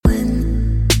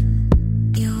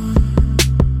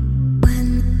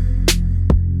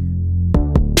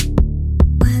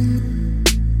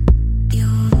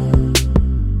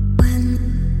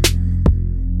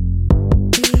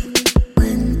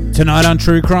Tonight on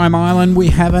True Crime Island, we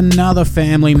have another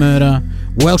family murder,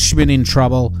 Welshmen in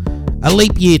trouble, a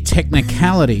leap year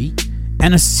technicality,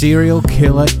 and a serial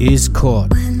killer is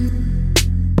caught.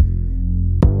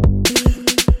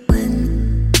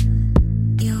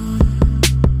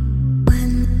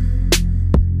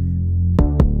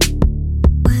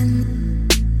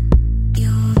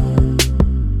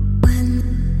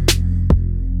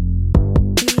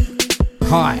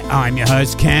 Hi, I'm your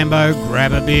host Cambo.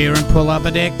 Grab a beer and pull up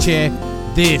a deck chair.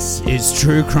 This is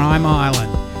True Crime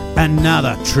Island,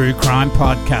 another true crime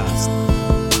podcast.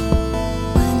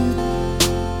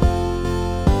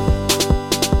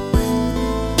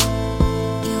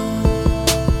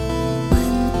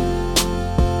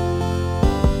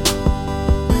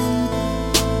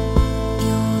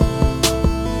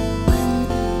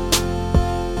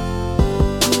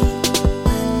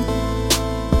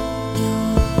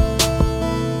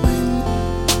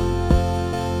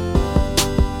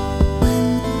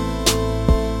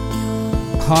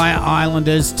 Hi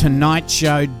Islanders, tonight's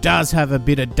show does have a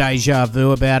bit of déjà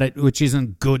vu about it, which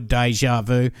isn't good déjà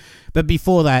vu. But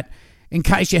before that, in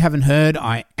case you haven't heard,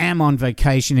 I am on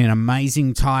vacation in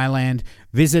amazing Thailand,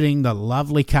 visiting the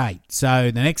lovely Kate. So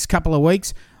the next couple of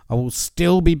weeks, I will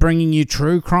still be bringing you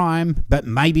true crime, but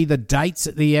maybe the dates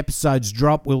that the episodes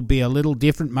drop will be a little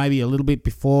different, maybe a little bit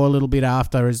before, a little bit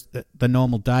after as the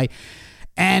normal day.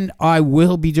 And I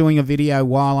will be doing a video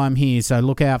while I'm here, so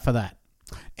look out for that.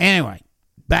 Anyway,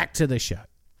 back to the show.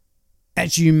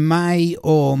 As you may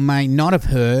or may not have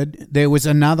heard, there was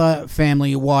another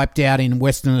family wiped out in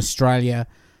Western Australia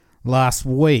last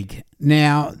week.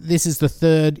 Now, this is the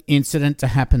third incident to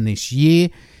happen this year.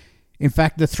 In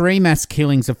fact, the 3 mass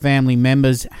killings of family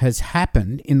members has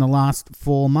happened in the last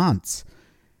 4 months.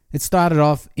 It started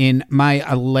off in May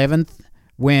 11th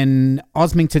when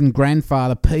Osmington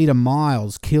grandfather Peter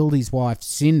Miles killed his wife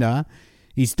Cinda,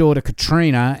 his daughter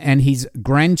Katrina, and his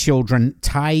grandchildren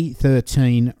Tay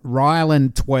 13,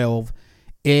 Rylan 12,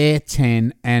 Air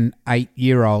 10, and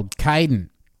 8-year-old Caden.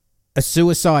 A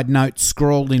suicide note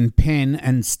scrawled in pen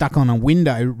and stuck on a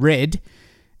window read,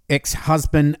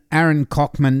 "Ex-husband Aaron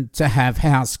Cockman to have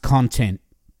house content,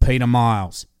 Peter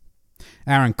Miles."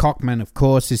 Aaron Cockman, of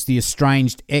course, is the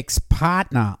estranged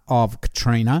ex-partner of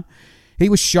Katrina. He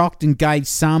was shocked and gave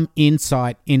some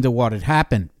insight into what had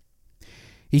happened.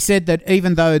 He said that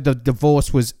even though the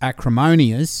divorce was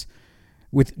acrimonious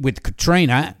with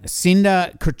Katrina,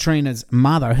 Cinda, Katrina's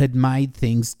mother, had made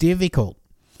things difficult.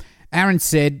 Aaron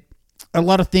said, "A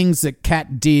lot of things that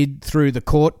Kat did through the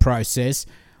court process,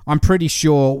 I'm pretty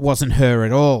sure wasn't her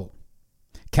at all.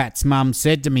 Kat's mum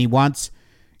said to me once,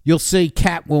 'You'll see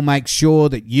Kat will make sure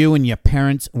that you and your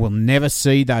parents will never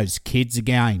see those kids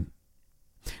again.'"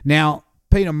 Now,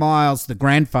 Peter Miles, the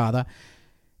grandfather,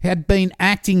 had been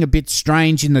acting a bit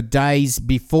strange in the days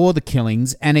before the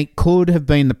killings, and it could have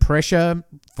been the pressure,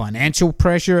 financial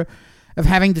pressure, of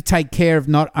having to take care of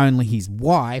not only his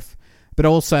wife, but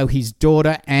also his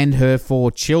daughter and her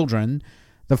 4 children,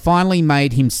 that finally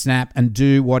made him snap and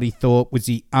do what he thought was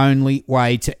the only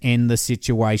way to end the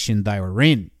situation they were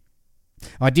in.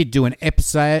 I did do an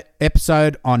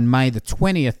episode on May the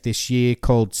 20th this year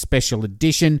called Special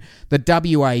Edition, The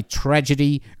WA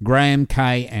Tragedy, Graham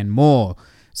K. and more.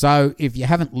 So if you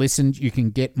haven't listened, you can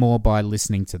get more by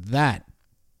listening to that.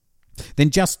 Then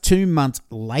just 2 months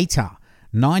later,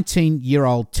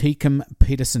 19-year-old Teakum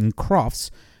Peterson Crofts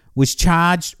was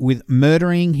charged with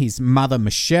murdering his mother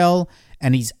Michelle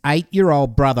and his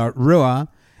 8-year-old brother Rua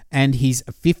and his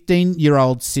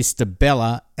 15-year-old sister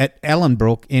Bella at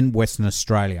Ellenbrook in Western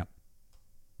Australia.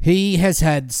 He has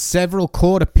had several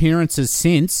court appearances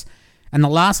since, and the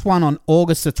last one on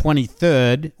August the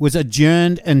 23rd was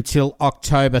adjourned until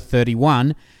October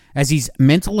 31, as his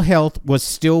mental health was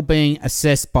still being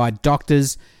assessed by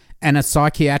doctors and a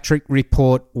psychiatric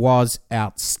report was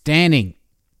outstanding.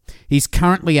 He's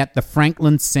currently at the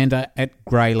Franklin Centre at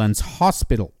Greylands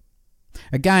Hospital.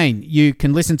 Again, you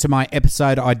can listen to my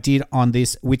episode I did on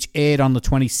this, which aired on the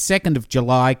 22nd of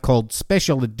July, called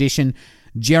Special Edition,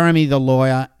 Jeremy the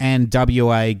Lawyer and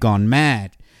WA Gone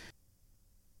Mad.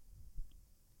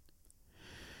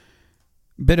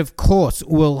 But of course,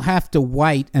 we'll have to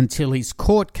wait until his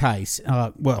court case,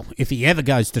 if he ever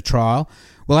goes to trial,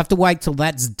 we'll have to wait till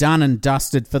that's done and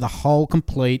dusted for the whole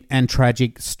complete and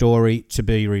tragic story to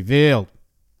be revealed.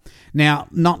 Now,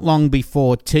 not long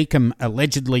before Teakum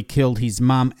allegedly killed his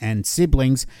mum and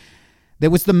siblings,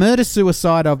 there was the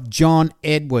murder-suicide of John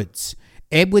Edwards.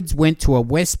 Edwards went to a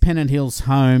West Pennant Hills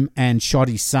home and shot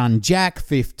his son Jack,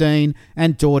 15,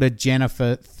 and daughter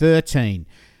Jennifer, 13.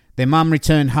 Their mum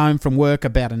returned home from work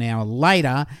about an hour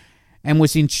later and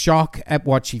was in shock at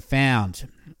what she found.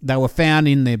 They were found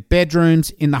in their bedrooms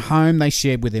in the home they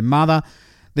shared with their mother.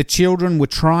 The children were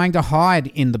trying to hide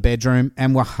in the bedroom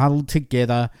and were huddled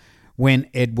together when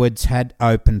Edwards had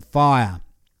opened fire.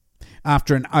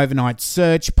 After an overnight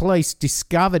search, police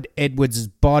discovered Edwards'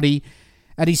 body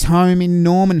at his home in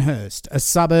Normanhurst, a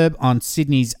suburb on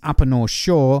Sydney's Upper North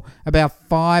Shore, about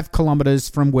 5 kilometres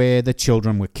from where the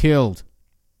children were killed.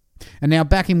 And now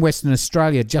back in Western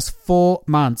Australia, just 4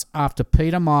 months after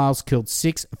Peter Miles killed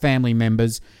 6 family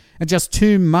members, and just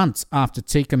 2 months after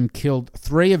Teacom killed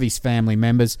 3 of his family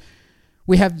members,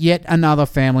 we have yet another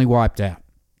family wiped out.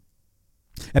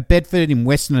 At Bedford in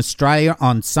Western Australia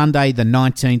on Sunday the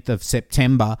 19th of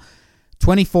September,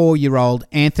 24-year-old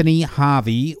Anthony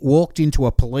Harvey walked into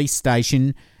a police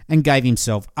station and gave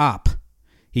himself up.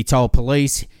 He told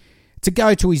police to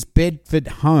go to his Bedford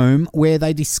home where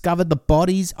they discovered the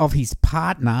bodies of his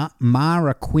partner,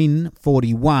 Mara Quinn,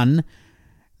 41,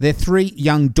 their 3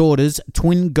 young daughters,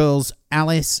 twin girls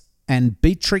Alice and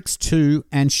Beatrix 2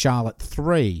 and Charlotte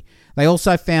 3. They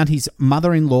also found his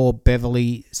mother-in-law,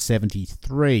 Beverly,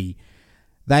 73.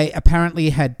 They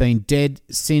apparently had been dead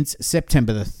since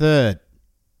September the 3rd.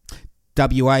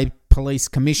 WA Police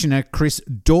Commissioner Chris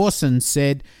Dawson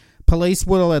said police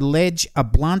will allege a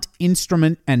blunt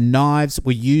instrument and knives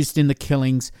were used in the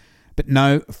killings, but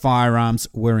no firearms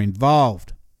were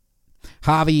involved.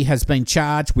 Harvey has been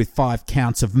charged with 5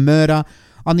 counts of murder.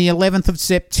 On the 11th of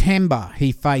September,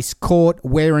 he faced court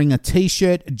wearing a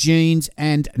T-shirt, jeans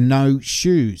and no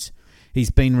shoes. He's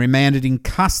been remanded in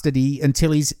custody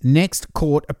until his next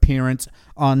court appearance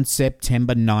on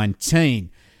September 19.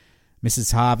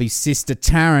 Mrs. Harvey's sister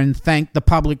Taryn thanked the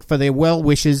public for their well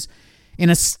wishes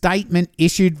in a statement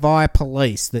issued via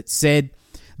police that said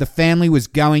the family was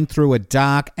going through a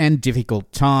dark and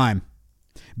difficult time.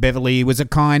 Beverly was a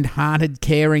kind-hearted,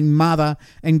 caring mother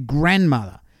and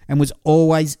grandmother and was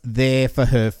always there for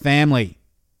her family.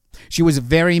 She was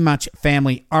very much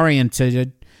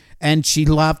family-oriented and she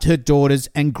loved her daughters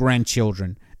and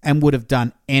grandchildren and would have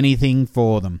done anything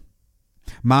for them.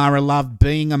 Mara loved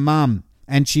being a mum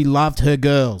and she loved her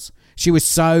girls. She was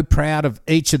so proud of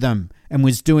each of them and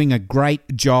was doing a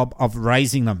great job of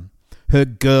raising them. Her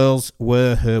girls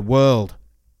were her world.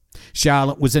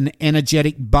 Charlotte was an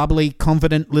energetic, bubbly,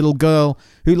 confident little girl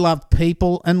who loved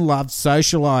people and loved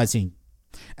socialising.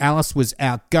 Alice was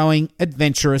outgoing,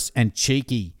 adventurous and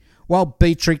cheeky, while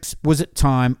Beatrix was at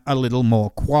times a little more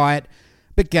quiet,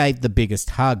 but gave the biggest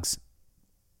hugs.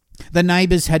 The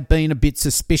neighbours had been a bit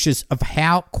suspicious of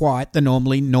how quiet the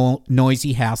normally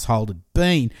noisy household had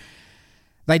been.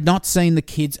 They'd not seen the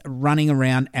kids running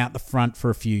around out the front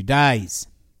for a few days.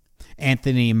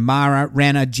 Anthony and Mara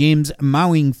ran a Jim's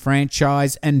mowing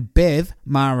franchise and Bev,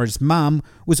 Mara's mum,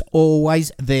 was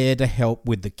always there to help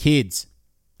with the kids.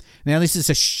 Now this is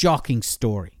a shocking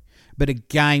story, but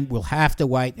again we'll have to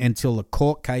wait until the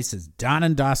court case is done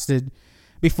and dusted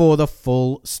before the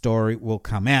full story will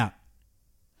come out.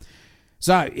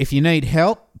 So if you need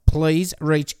help, please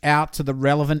reach out to the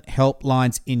relevant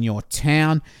helplines in your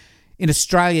town. In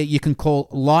Australia, you can call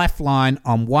Lifeline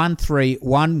on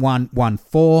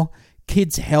 131114,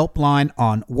 Kids Helpline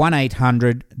on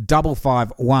 1800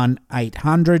 551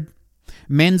 800,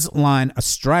 Men's Line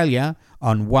Australia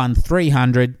on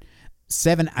 1300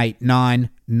 789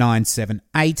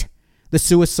 978, the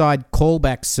Suicide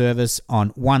Callback Service on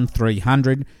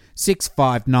 1300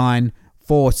 659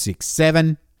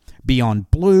 467,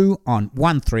 Beyond Blue on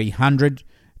 1300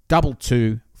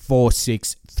 22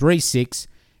 4636,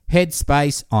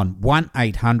 Headspace on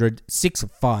 1800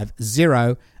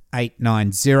 650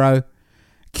 890,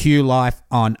 Q Life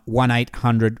on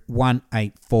 1800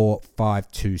 184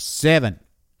 527.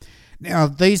 Now,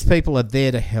 these people are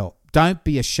there to help. Don't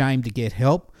be ashamed to get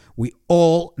help. We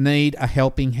all need a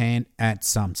helping hand at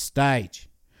some stage.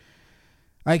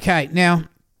 Okay, now,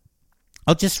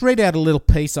 I'll just read out a little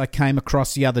piece I came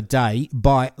across the other day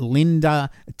by Linda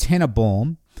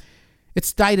Tenenbaum.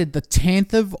 It's dated the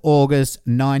 10th of August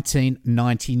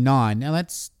 1999. Now,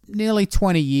 that's nearly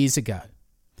 20 years ago.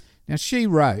 Now, she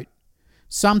wrote,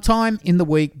 sometime in the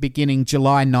week beginning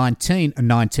July 19,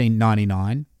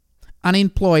 1999,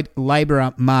 unemployed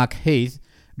labourer Mark Heath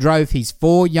drove his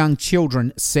 4 young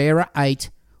children, Sarah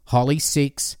 8, Holly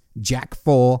 6, Jack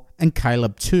 4 and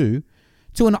Caleb 2,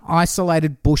 to an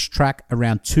isolated bush track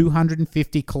around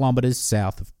 250 kilometres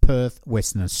south of Perth,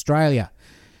 Western Australia,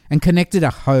 and connected a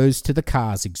hose to the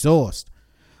car's exhaust.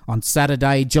 On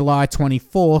Saturday, July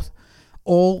 24th,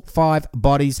 all 5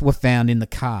 bodies were found in the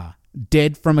car,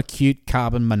 dead from acute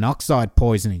carbon monoxide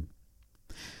poisoning.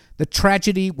 The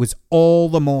tragedy was all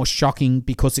the more shocking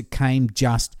because it came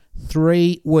just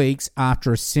 3 weeks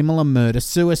after a similar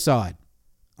murder-suicide.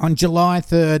 On July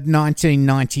 3rd,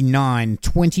 1999,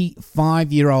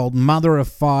 25-year-old mother of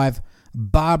five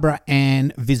Barbara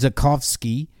Ann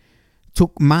Vizakovsky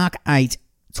took Mark 8,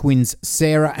 twins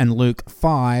Sarah and Luke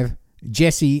 5,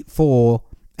 Jesse 4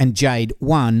 and Jade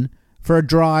 1 for a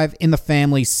drive in the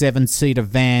family's 7-seater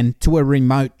van to a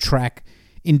remote track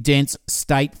in dense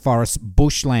state forest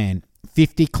bushland,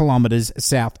 50 kilometres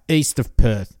southeast of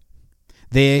Perth.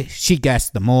 There she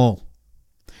gassed them all.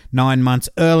 9 months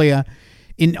earlier,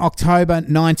 in October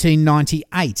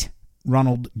 1998,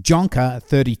 Ronald Jonker,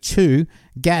 32,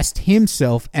 gassed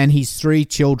himself and his 3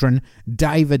 children,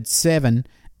 David 7,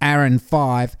 Aaron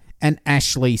 5 and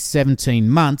Ashley 17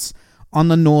 months, on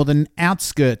the northern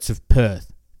outskirts of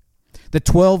Perth. The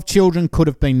 12 children could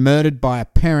have been murdered by a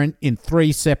parent in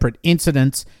 3 separate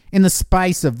incidents in the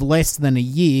space of less than a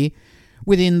year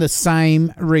within the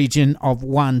same region of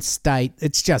one state.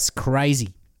 It's just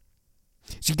crazy.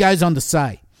 She goes on to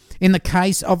say, in the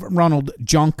case of Ronald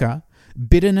Jonker,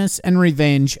 bitterness and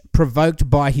revenge provoked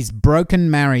by his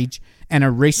broken marriage and a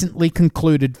recently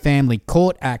concluded family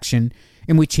court action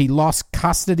in which he lost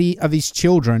custody of his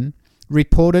children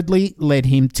reportedly led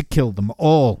him to kill them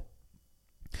all.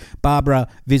 Barbara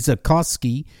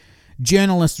Vizakovsky,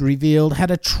 journalists revealed,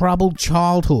 had a troubled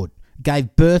childhood,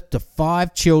 gave birth to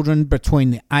 5 children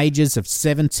between the ages of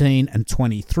 17 and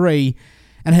 23,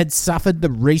 and had suffered the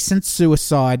recent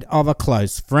suicide of a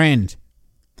close friend.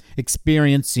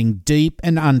 Experiencing deep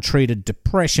and untreated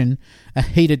depression, a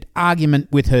heated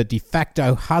argument with her de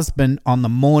facto husband on the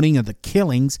morning of the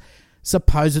killings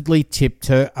supposedly tipped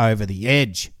her over the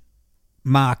edge.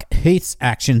 Mark Heath's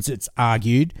actions, it's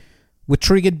argued, were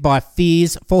triggered by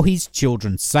fears for his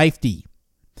children's safety.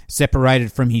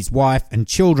 Separated from his wife and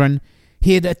children,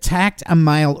 he had attacked a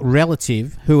male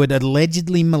relative who had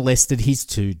allegedly molested his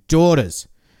 2 daughters.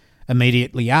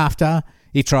 Immediately after,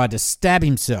 he tried to stab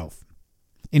himself.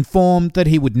 Informed that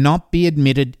he would not be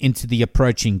admitted into the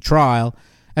approaching trial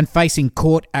and facing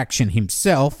court action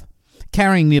himself,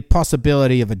 carrying the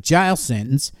possibility of a jail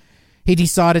sentence, he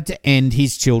decided to end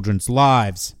his children's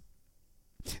lives.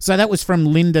 So that was from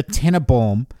Linda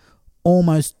Tenenbaum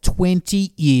almost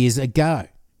 20 years ago.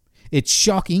 It's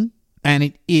shocking, and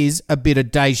it is a bit of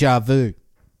déjà vu.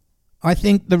 I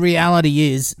think the reality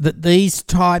is that these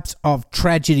types of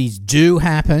tragedies do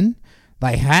happen,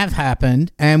 they have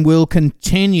happened, and will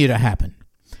continue to happen.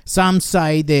 Some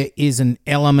say there is an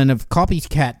element of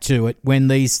copycat to it when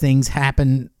these things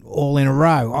happen all in a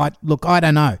row. I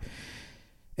don't know.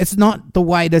 It's not the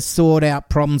way to sort out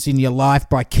problems in your life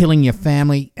by killing your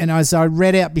family. And as I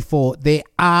read out before, there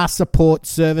are support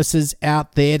services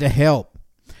out there to help.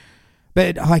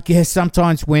 But I guess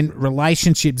sometimes when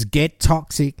relationships get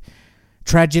toxic,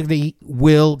 tragedy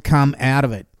will come out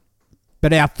of it.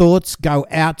 But our thoughts go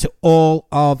out to all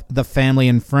of the family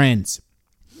and friends.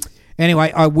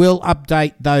 Anyway, I will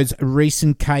update those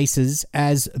recent cases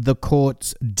as the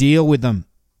courts deal with them.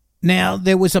 Now,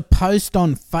 there was a post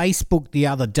on Facebook the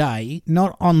other day,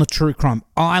 not on the True Crime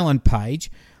Island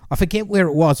page. I forget where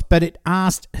it was, but it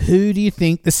asked, who do you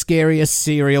think the scariest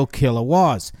serial killer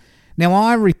was? Now,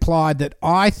 I replied that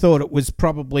I thought it was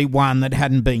probably one that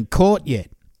hadn't been caught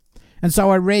yet. And so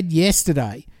I read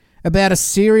yesterday about a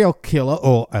serial killer,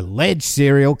 or alleged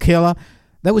serial killer,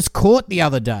 that was caught the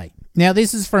other day. Now,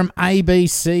 this is from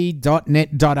abc.net.au.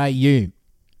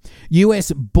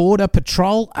 US Border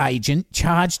Patrol agent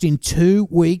charged in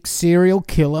 2-week serial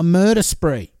killer murder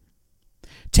spree.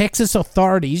 Texas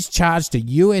authorities charged a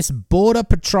US Border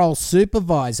Patrol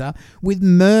supervisor with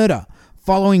murder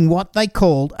following what they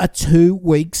called a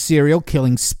 2-week serial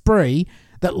killing spree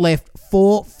that left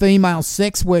 4 female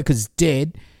sex workers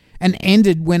dead and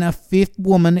ended when a 5th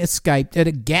woman escaped at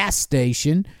a gas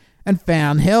station and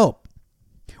found help.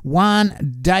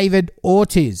 One David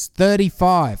Ortiz,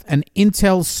 35, an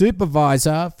intel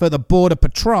supervisor for the Border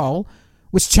Patrol,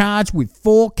 was charged with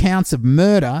 4 counts of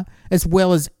murder as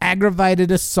well as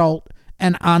aggravated assault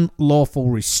and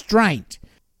unlawful restraint,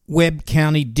 Webb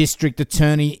County District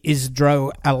Attorney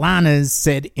Isidro Alanes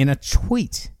said in a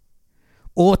tweet.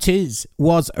 Ortiz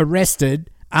was arrested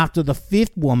after the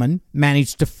 5th woman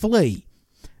managed to flee.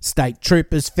 State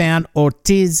troopers found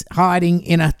Ortiz hiding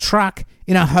in a truck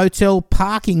in a hotel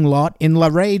parking lot in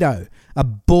Laredo, a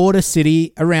border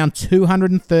city around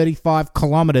 235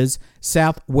 kilometres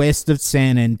southwest of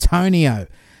San Antonio,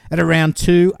 at around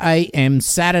 2 a.m.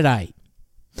 Saturday.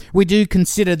 We do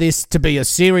consider this to be a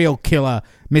serial killer,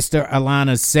 Mr.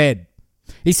 Alanes said.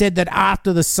 He said that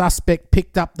after the suspect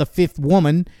picked up the 5th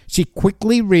woman, she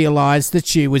quickly realised that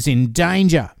she was in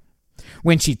danger.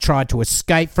 When she tried to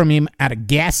escape from him at a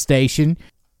gas station,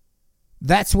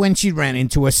 that's when she ran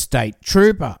into a state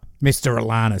trooper, Mr.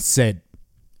 Alanes said.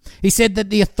 He said that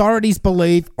the authorities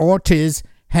believe Ortiz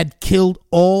had killed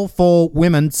all 4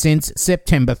 women since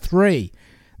September 3.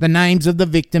 The names of the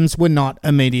victims were not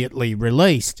immediately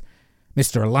released.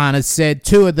 Mr. Alanas said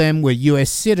 2 of them were US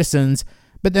citizens,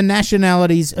 but the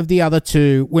nationalities of the other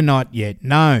 2 were not yet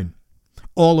known.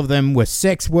 All of them were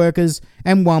sex workers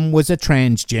and one was a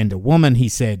transgender woman, he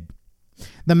said.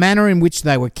 The manner in which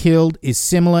they were killed is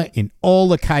similar in all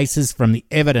the cases from the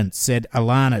evidence, said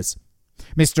Alanas.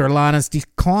 Mr. Alanas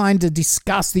declined to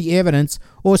discuss the evidence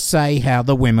or say how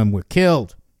the women were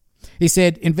killed. He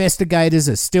said investigators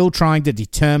are still trying to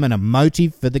determine a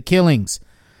motive for the killings.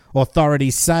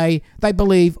 Authorities say they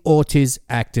believe Ortiz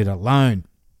acted alone.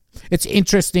 It's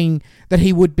interesting that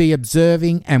he would be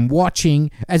observing and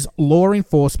watching as law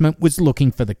enforcement was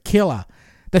looking for the killer,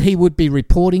 that he would be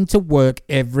reporting to work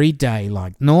every day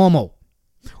like normal.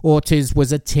 Ortiz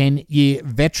was a 10-year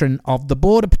veteran of the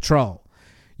Border Patrol.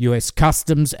 US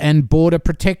Customs and Border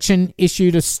Protection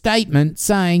issued a statement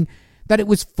saying that it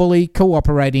was fully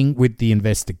cooperating with the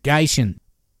investigation.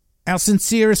 Our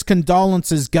sincerest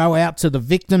condolences go out to the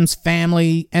victim's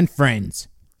family and friends.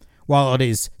 While it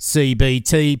is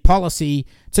CBT policy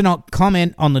to not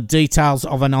comment on the details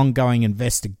of an ongoing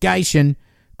investigation,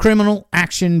 criminal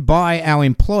action by our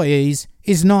employees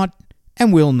is not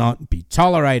and will not be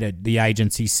tolerated, the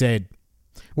agency said.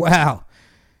 Wow.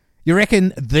 You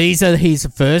reckon these are his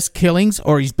first killings,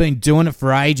 or he's been doing it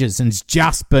for ages and's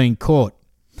just been caught?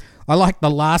 I like the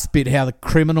last bit, how the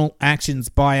criminal actions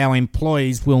by our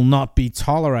employees will not be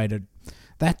tolerated.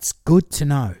 That's good to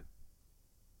know.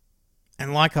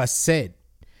 And like I said,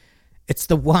 it's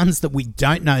the ones that we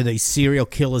don't know, these serial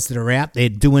killers that are out there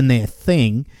doing their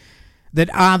thing,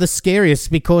 that are the scariest,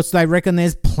 because they reckon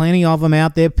there's plenty of them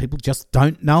out there people just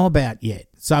don't know about yet.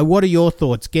 So what are your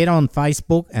thoughts? Get on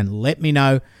Facebook and let me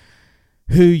know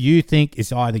who you think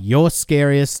is either your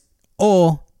scariest,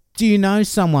 or do you know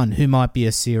someone who might be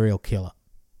a serial killer?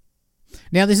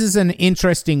 Now, this is an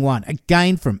interesting one,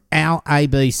 again from our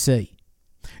ABC.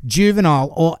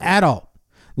 Juvenile or adult?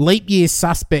 Leap year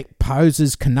suspect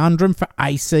poses conundrum for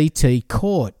ACT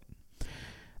court.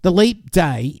 The leap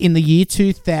day in the year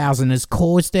 2000 has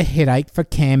caused a headache for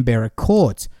Canberra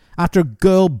courts after a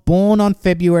girl born on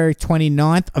February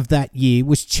 29th of that year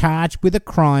was charged with a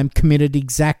crime committed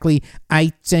exactly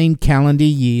 18 calendar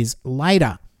years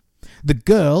later. The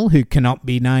girl, who cannot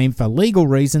be named for legal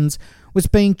reasons, was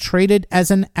being treated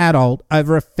as an adult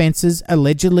over offences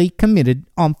allegedly committed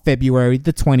on February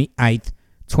the 28th,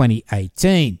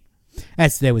 2018.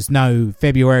 As there was no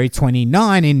February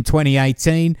 29 in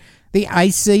 2018, the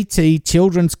ACT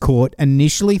Children's Court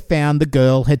initially found the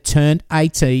girl had turned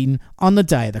 18 on the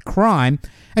day of the crime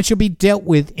and should be dealt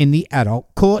with in the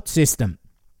adult court system.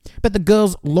 But the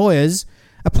girl's lawyers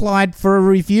applied for a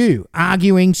review,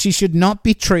 arguing she should not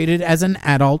be treated as an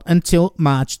adult until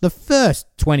March the 1st,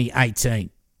 2018.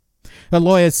 Her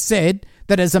lawyers said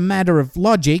that as a matter of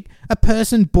logic, a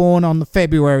person born on the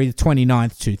February the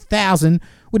 29th, 2000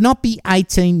 would not be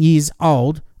 18 years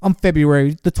old on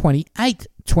February the 28th,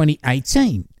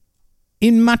 2018.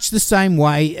 In much the same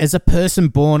way as a person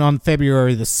born on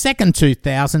February the 2nd,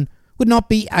 2000 would not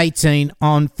be 18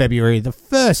 on February the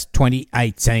 1st,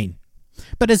 2018.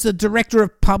 But as the Director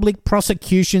of Public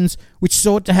Prosecutions, which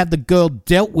sought to have the girl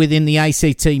dealt with in the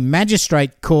ACT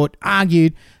Magistrate Court,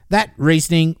 argued, that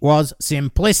reasoning was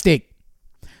simplistic.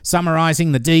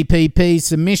 Summarising the DPP's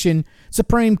submission,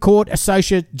 Supreme Court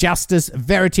Associate Justice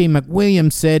Verity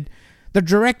McWilliams said, the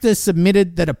director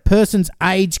submitted that a person's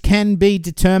age can be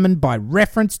determined by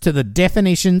reference to the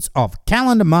definitions of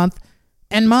calendar month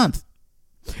and month.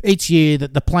 Each year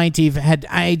that the plaintiff had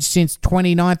aged since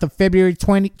 29th of February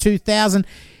 2000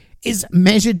 is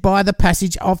measured by the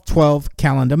passage of 12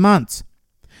 calendar months.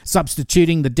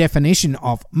 Substituting the definition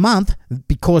of month,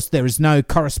 because there is no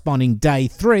corresponding day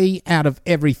 3 out of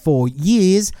every 4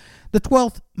 years, the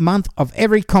 12th month of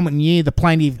every common year the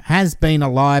plaintiff has been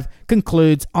alive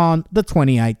concludes on the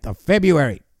 28th of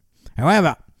February.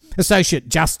 However, Associate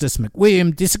Justice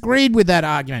McWilliams disagreed with that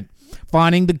argument,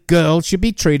 finding the girl should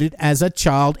be treated as a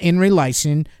child in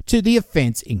relation to the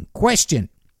offence in question.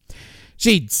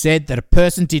 She'd said that a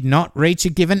person did not reach a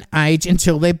given age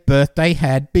until their birthday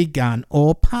had begun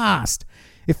or passed.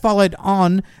 It followed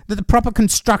on that the proper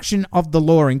construction of the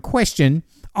law in question,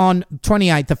 on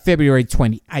 28th of February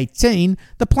 2018,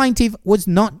 the plaintiff was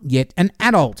not yet an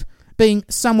adult, being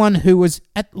someone who was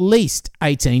at least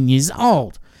 18 years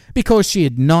old, because she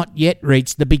had not yet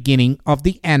reached the beginning of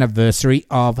the anniversary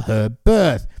of her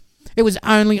birth. It was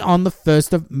only on the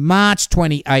 1st of March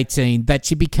 2018 that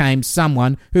she became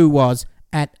someone who was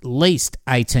at least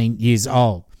 18 years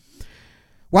old.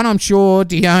 One I'm sure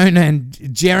Dion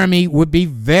and Jeremy would be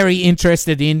very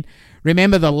interested in.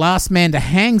 Remember the Last Man to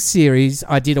Hang series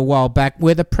I did a while back,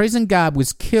 where the prison guard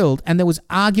was killed and there was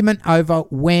argument over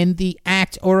when the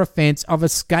act or offence of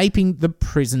escaping the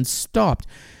prison stopped.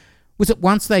 Was it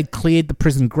once they'd cleared the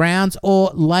prison grounds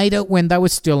or later when they were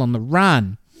still on the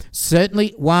run?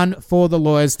 Certainly one for the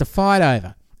lawyers to fight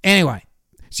over. Anyway,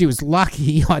 she was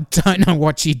lucky. I don't know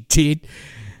what she did.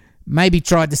 Maybe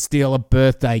tried to steal a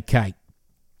birthday cake.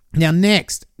 Now,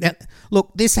 next. Now,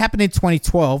 look, this happened in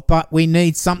 2012, but we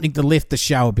need something to lift the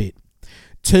show a bit.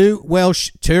 2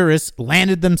 Welsh tourists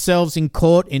landed themselves in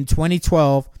court in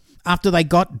 2012 after they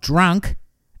got drunk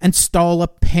and stole a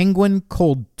penguin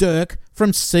called Dirk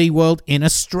from SeaWorld in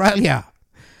Australia.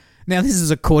 Now, this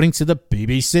is according to the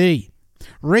BBC.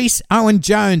 Rhys Owen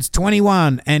Jones,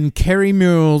 21, and Kerry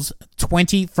Mules,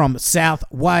 20, from South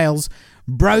Wales,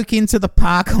 broke into the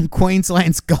park on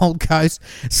Queensland's Gold Coast,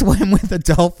 swam with the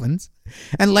dolphins,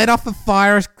 and let off a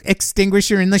fire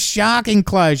extinguisher in the shark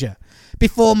enclosure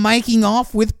before making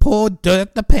off with poor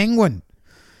Dirk the penguin.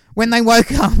 When they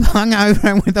woke up hungover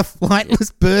and with a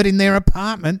flightless bird in their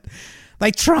apartment,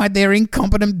 they tried their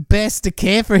incompetent best to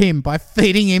care for him by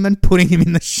feeding him and putting him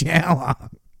in the shower.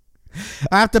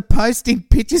 After posting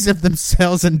pictures of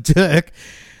themselves and Dirk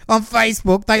on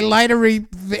Facebook, they later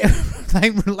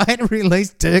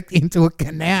released Dirk into a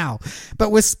canal,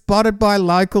 but were spotted by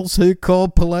locals who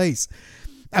called police.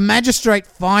 A magistrate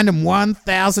fined them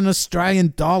 1,000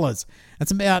 Australian dollars.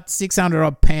 That's about 600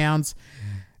 odd pounds,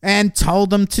 and told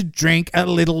them to drink a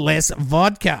little less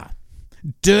vodka.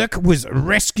 Dirk was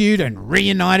rescued and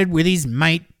reunited with his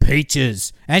mate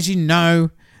Peaches. As you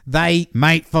know, they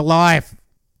mate for life.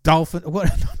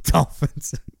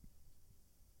 Dolphins.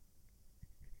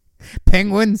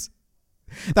 Penguins.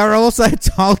 They were also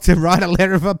told to write a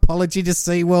letter of apology to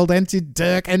SeaWorld and to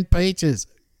Dirk and Peaches.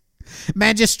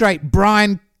 Magistrate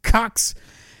Brian Cox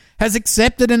has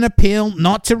accepted an appeal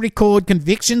not to record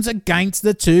convictions against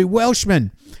the 2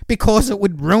 Welshmen because it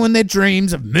would ruin their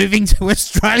dreams of moving to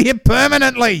Australia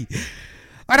permanently.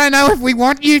 I don't know if we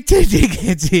want you to,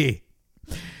 dickheads here.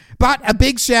 But a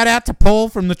big shout out to Paul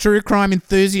from the True Crime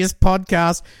Enthusiast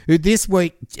podcast, who this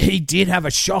week, he did have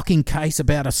a shocking case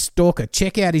about a stalker.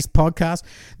 Check out his podcast.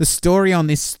 The story on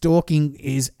this stalking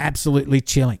is absolutely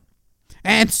chilling.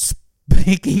 And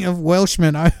speaking of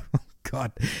Welshmen, oh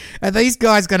God, are these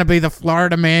guys going to be the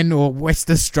Florida men or West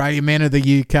Australia men of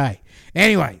the UK?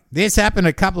 Anyway, this happened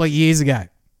a couple of years ago.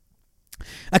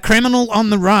 A criminal on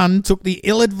the run took the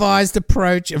ill-advised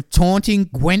approach of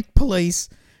taunting Gwent police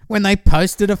when they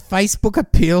posted a Facebook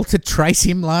appeal to trace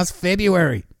him last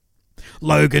February.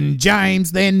 Logan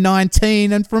James, then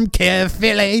 19 and from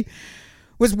Caerphilly,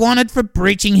 was wanted for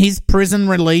breaching his prison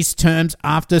release terms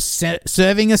after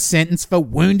serving a sentence for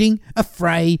wounding,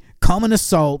 affray, common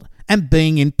assault, and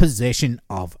being in possession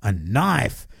of a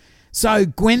knife. So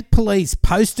Gwent police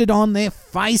posted on their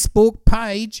Facebook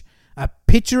page a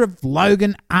picture of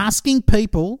Logan asking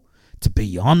people to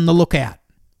be on the lookout.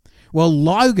 Well,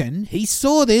 Logan, he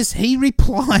saw this. He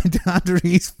replied under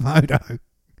his photo,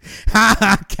 "Ha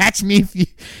ha, catch me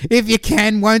if you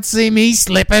can, won't see me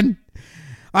slipping.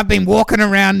 I've been walking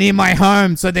around near my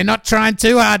home, so they're not trying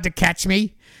too hard to catch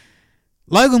me."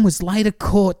 Logan was later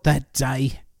caught that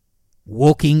day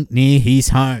walking near his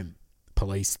home.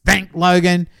 Police thanked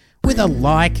Logan with a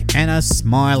like and a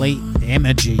smiley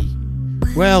emoji.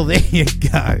 Well, there you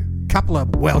go. Couple of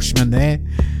Welshmen there.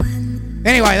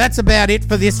 Anyway, that's about it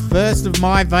for this first of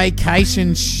my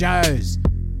vacation shows.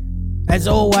 As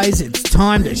always, it's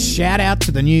time to shout out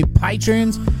to the new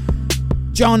patrons.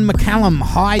 John McCallum,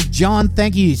 hi John,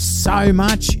 thank you so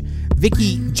much.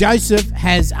 Vicky Joseph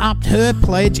has upped her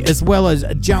pledge, as well as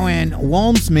Joanne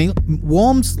Walmsley.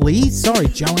 Sorry,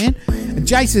 Joanne.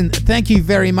 Jason, thank you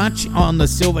very much on the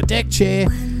silver deck chair.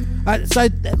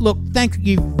 Look, thank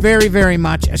you very, very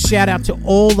much. A shout out to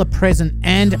all the present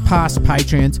and past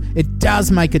patrons. It does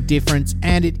make a difference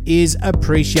and it is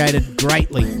appreciated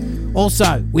greatly.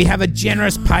 Also, we have a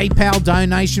generous PayPal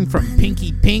donation from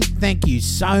Pinky Pink. Thank you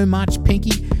so much,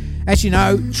 Pinky. As you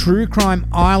know, True Crime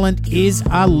Island is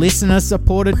a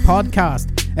listener-supported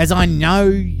podcast, as I know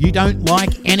you don't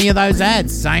like any of those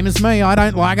ads. Same as me, I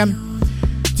don't like them.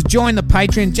 To join the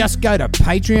Patreon, just go to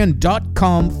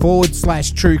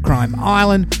patreon.com/True Crime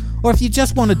Island, or if you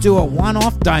just want to do a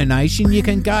one-off donation, you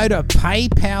can go to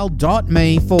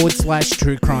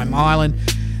paypal.me/True Crime Island.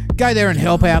 Go there and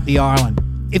help out the island.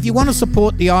 If you want to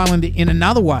support the island in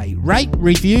another way, rate,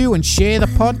 review, and share the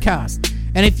podcast.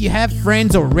 And if you have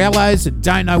friends or relos that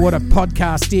don't know what a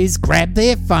podcast is, grab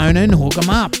their phone and hook them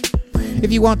up.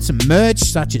 If you want some merch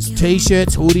such as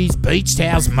t-shirts, hoodies, beach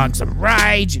towels, mugs of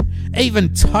rage, and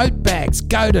even tote bags,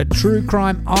 go to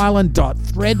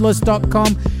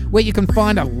truecrimeisland.threadless.com where you can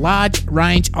find a large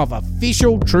range of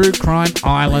official True Crime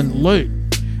Island loot.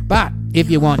 But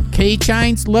if you want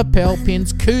keychains, lapel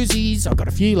pins, koozies, I've got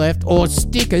a few left, or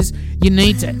stickers, you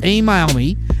need to email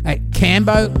me at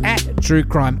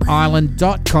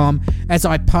cambo@truecrimeisland.com as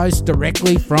I post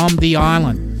directly from the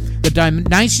island. The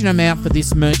donation amount for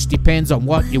this merch depends on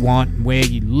what you want and where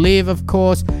you live, of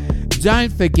course.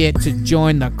 Don't forget to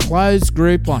join the closed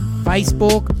group on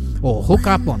Facebook or hook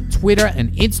up on Twitter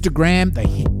and Instagram.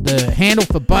 The handle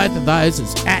for both of those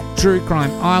is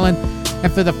 @TrueCrimeIsland.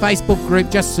 And for the Facebook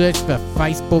group, just search for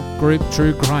Facebook group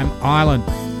True Crime Island.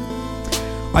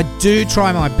 I do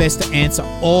try my best to answer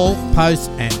all posts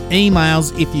and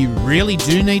emails. If you really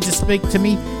do need to speak to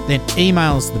me, then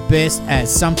email is the best, as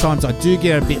sometimes I do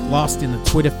get a bit lost in the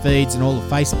Twitter feeds and all the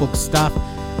Facebook stuff.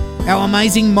 Our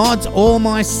amazing mods, or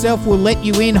myself, will let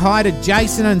you in. Hi to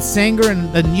Jason and Senga,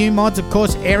 and the new mods, of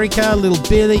course, Erica, Little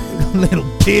Bitty,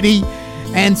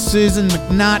 and Susan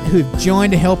McNutt, who've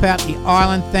joined to help out the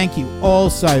island. Thank you all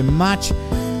so much.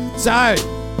 So,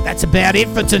 that's about it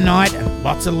for tonight, and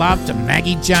lots of love to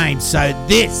Maggie James. So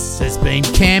this has been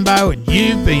Cambo, and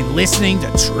you've been listening to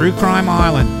True Crime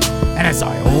Island. And as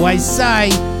I always say,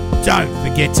 don't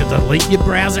forget to delete your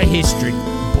browser history.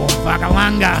 Boom,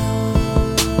 fuckalunga.